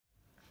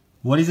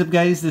What is up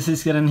guys, this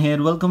is Karan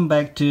here. Welcome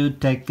back to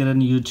Tech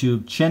Karan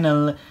YouTube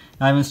channel.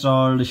 I've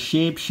installed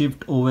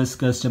ShapeShift OS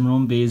custom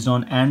ROM based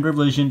on Android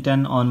version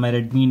 10 on my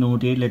Redmi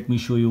Note 8. Let me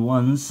show you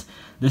once.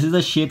 This is the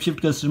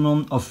ShapeShift custom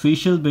ROM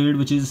official build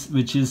which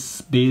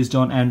is based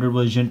on Android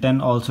version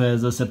 10. Also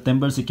has a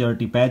September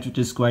security patch which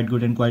is quite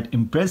good and quite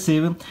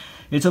impressive.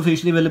 It's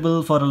officially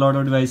available for a lot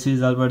of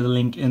devices. I'll put the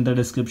link in the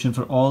description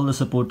for all the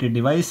supported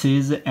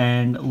devices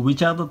and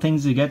which are the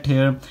things you get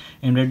here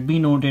in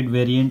Redmi Note 8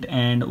 variant,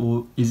 and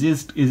is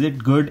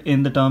it good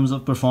in the terms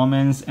of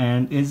performance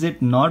and is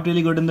it not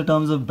really good in the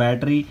terms of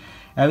battery.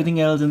 Everything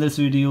else in this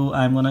video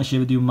I'm gonna share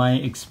with you my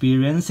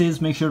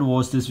experiences. Make sure to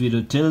watch this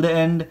video till the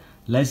end.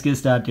 Let's get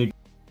started.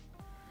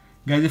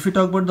 Guys, if we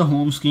talk about the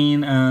home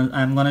screen,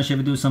 I'm gonna share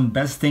with you some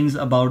best things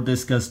about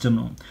this custom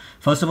ROM.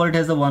 First of all, it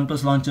has the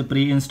OnePlus launcher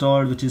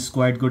pre-installed, which is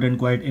quite good and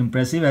quite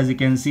impressive. As you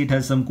can see, it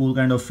has some cool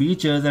kind of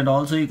features, and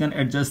also you can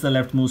adjust the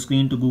leftmost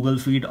screen to Google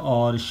Feed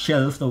or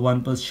Shelf, the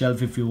OnePlus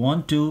Shelf if you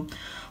want to.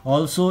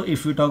 Also,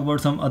 if we talk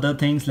about some other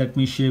things, let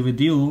me share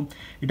with you.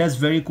 It has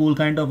very cool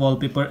kind of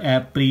wallpaper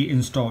app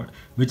pre-installed.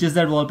 Which is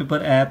that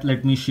wallpaper app?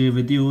 Let me share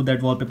with you.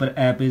 That wallpaper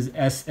app is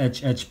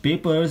ShapeShift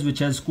Papers, which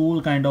has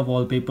cool kind of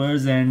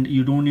wallpapers, and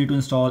you don't need to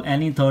install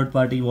any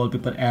third-party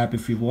wallpaper app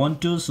if you want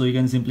to. So you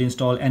can simply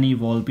install any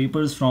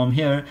wallpapers from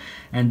here,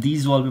 and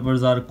these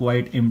wallpapers are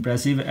quite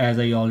impressive. As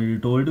I already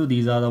told you,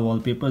 these are the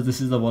wallpapers. This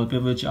is the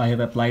wallpaper which I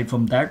have applied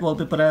from that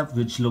wallpaper app,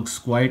 which looks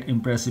quite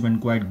impressive and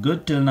quite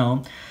good till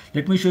now.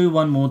 Let me show you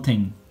one more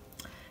thing.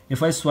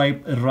 If I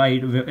swipe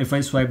right, if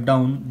I swipe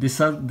down, this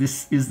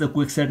is the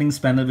quick settings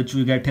panel which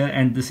we get here,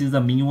 and this is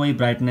the MIUI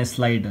brightness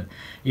slider.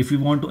 If you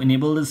want to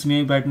enable this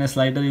MIUI brightness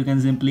slider, you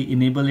can simply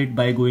enable it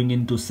by going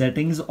into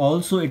settings.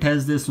 Also, it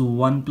has this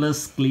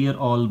OnePlus clear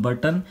all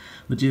button,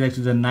 which is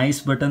actually a nice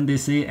button they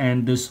say,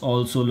 and this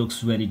also looks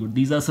very good.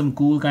 These are some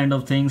cool kind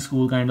of things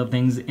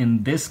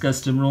in this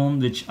custom ROM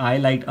which I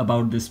liked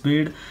about this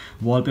build.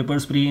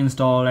 Wallpapers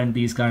pre-installed and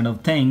these kind of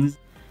things.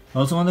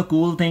 Also, one of the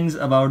cool things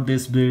about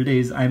this build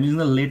is I'm using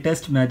the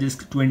latest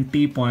Magisk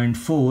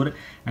 20.4,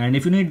 and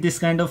if you need this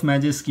kind of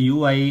Magisk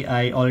UI,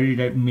 I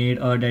already made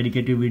a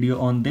dedicated video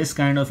on this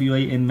kind of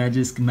UI in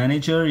Magisk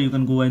Manager. You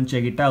can go and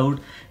check it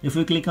out. If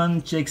you click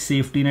on check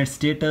safety net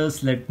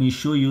status, let me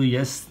show you.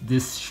 Yes,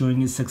 this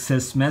showing is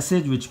success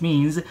message, which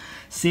means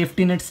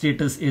safety net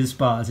status is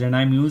passed, and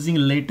I'm using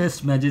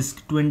latest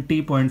Magisk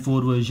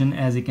 20.4 version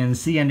as you can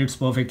see, and it's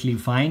perfectly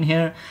fine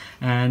here.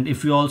 And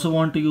if you also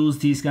want to use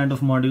these kind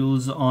of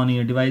modules on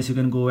your device, you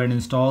can go and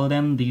install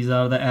them. These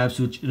are the apps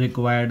which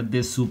required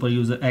this super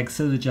user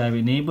access, which I've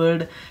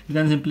enabled. You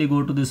can simply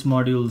go to this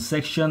module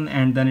section,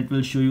 and then it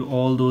will show you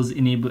all those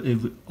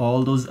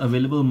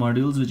available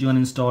modules which you can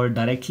install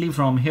directly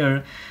from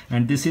here.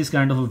 And this is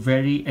kind of a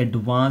very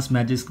advanced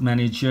Magisk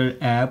Manager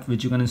app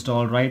which you can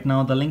install right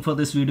now. The link for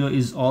this video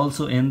is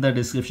also in the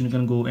description. You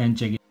can go and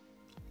check it.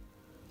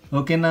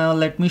 Okay, now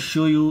let me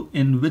show you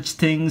in which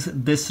things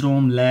this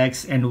ROM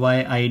lacks and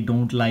why I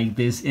don't like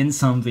this in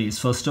some ways.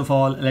 First of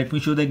all, let me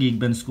show the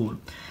Geekbench score.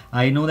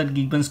 I know that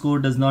Geekbench score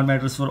does not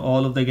matter for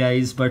all of the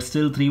guys, but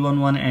still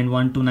 311 and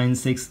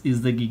 1296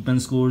 is the Geekbench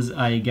scores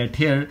I get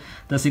here.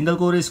 The single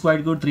core is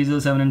quite good,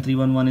 307 and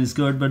 311 is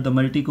good, but the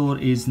multi-core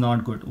is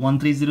not good,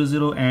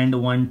 1300 and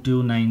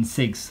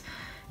 1296.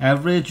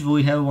 Average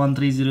we have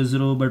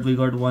 1300, but we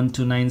got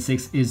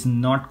 1296 is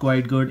not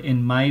quite good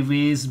in my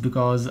ways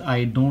because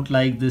I don't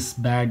like this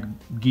bad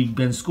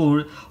Geekbench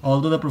score.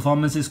 Although the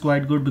performance is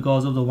quite good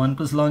because of the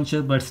OnePlus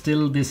launcher, but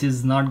still this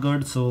is not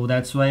good. So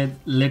that's why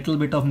little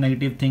bit of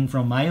negative thing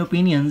from my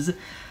opinions.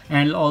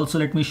 And also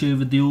let me share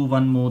with you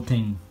one more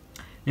thing.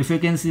 If you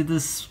can see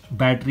this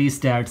battery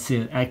stats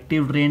here,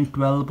 active drain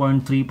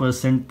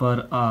 12.3%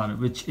 per hour,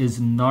 which is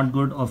not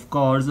good. Of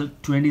course,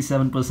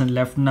 27%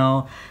 left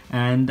now,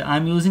 and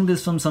I'm using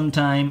this from some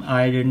time.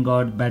 I didn't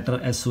got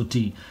better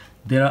SOT.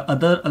 There are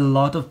a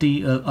lot of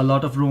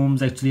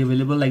ROMs actually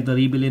available, like the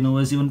Rebellion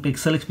OS, even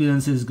Pixel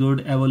Experience is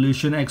good,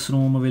 Evolution X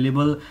ROM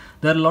available.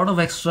 There are a lot of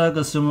extra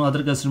other custom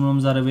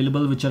ROMs are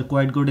available which are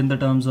quite good in the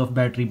terms of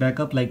battery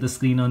backup, like the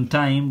screen on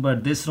time,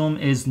 but this ROM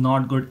is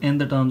not good in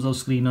the terms of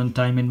screen on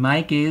time in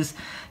my case.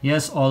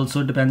 Yes,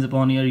 also depends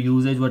upon your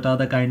usage, what are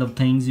the kind of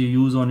things you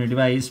use on your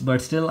device,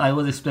 but still I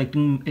was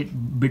expecting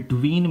it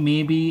between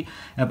maybe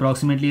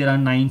approximately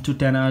around 9 to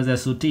 10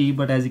 hours SOT,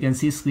 but as you can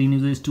see, screen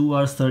usage is 2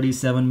 hours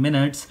 37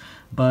 minutes,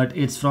 but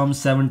it's from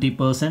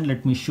 70%.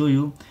 Let me show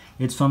you.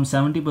 It's from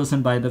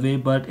 70% by the way,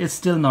 but it's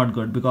still not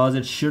good because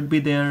it should be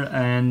there,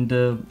 and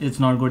it's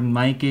not good in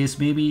my case.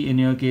 Maybe in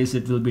your case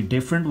it will be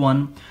different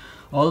one.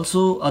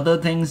 Also, other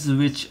things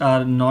which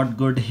are not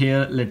good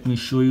here, let me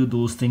show you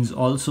those things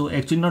also.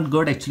 Actually not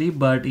good actually,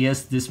 but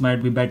yes, this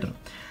might be better.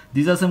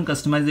 These are some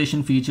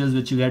customization features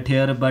which you get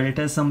here, but it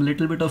has some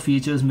little bit of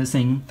features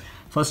missing.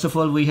 First of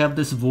all, we have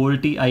this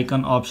VoLTE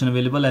icon option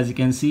available, as you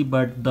can see,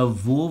 but the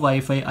VO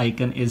Wi-Fi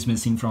icon is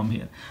missing from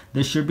here.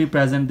 This should be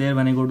present there.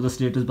 When I go to the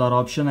status bar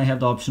option, I have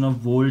the option of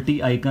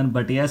VoLTE icon,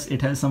 but yes,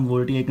 it has some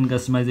VoLTE icon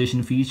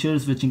customization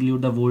features, which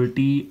include the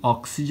VoLTE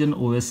Oxygen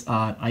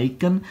OSR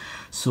icon.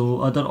 So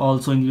other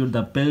also include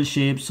the pill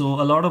shape. So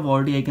a lot of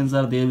VoLTE icons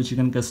are there which you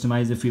can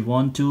customize if you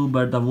want to,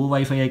 but the VO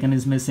Wi-Fi icon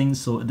is missing,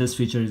 so this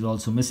feature is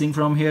also missing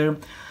from here.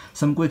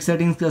 Some quick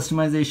settings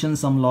customization,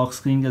 some lock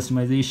screen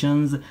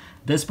customizations.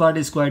 This part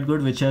is quite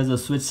good, which has a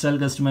switch style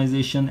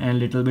customization and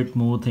little bit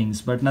more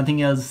things, but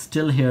nothing else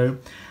still here.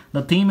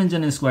 The theme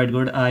engine is quite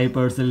good. I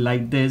personally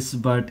like this,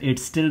 but it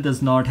still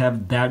does not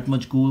have that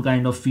much cool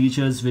kind of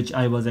features which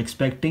I was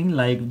expecting,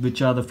 like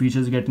which are the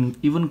features getting.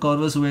 Even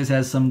Corvus OS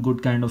has some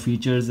good kind of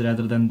features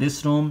rather than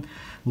this ROM.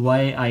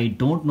 Why, I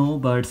don't know,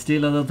 but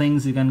still other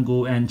things you can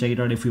go and check it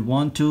out if you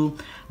want to.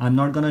 I'm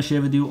not gonna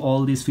share with you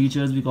all these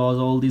features because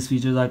all these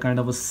features are kind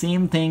of the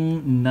same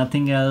thing,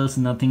 nothing else,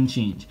 nothing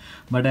changed.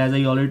 But as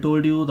I already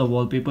told you, the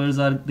wallpapers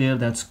are there,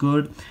 that's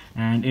good,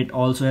 and it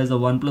also has a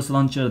OnePlus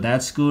launcher,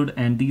 that's good,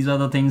 and these are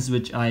the things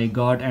which I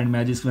got, and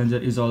Magisk Manager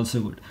is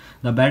also good.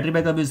 The battery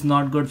backup is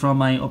not good from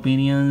my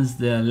opinions,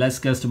 there are less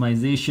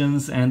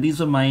customizations, and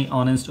these are my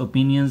honest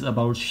opinions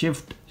about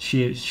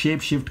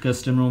ShapeShift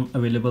custom ROM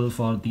available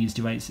for these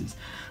devices.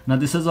 Now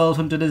this is all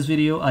from today's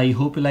video. I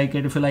hope you like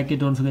it. If you like it,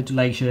 don't forget to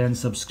like, share and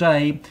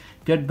subscribe.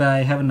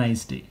 Goodbye, have a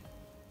nice day.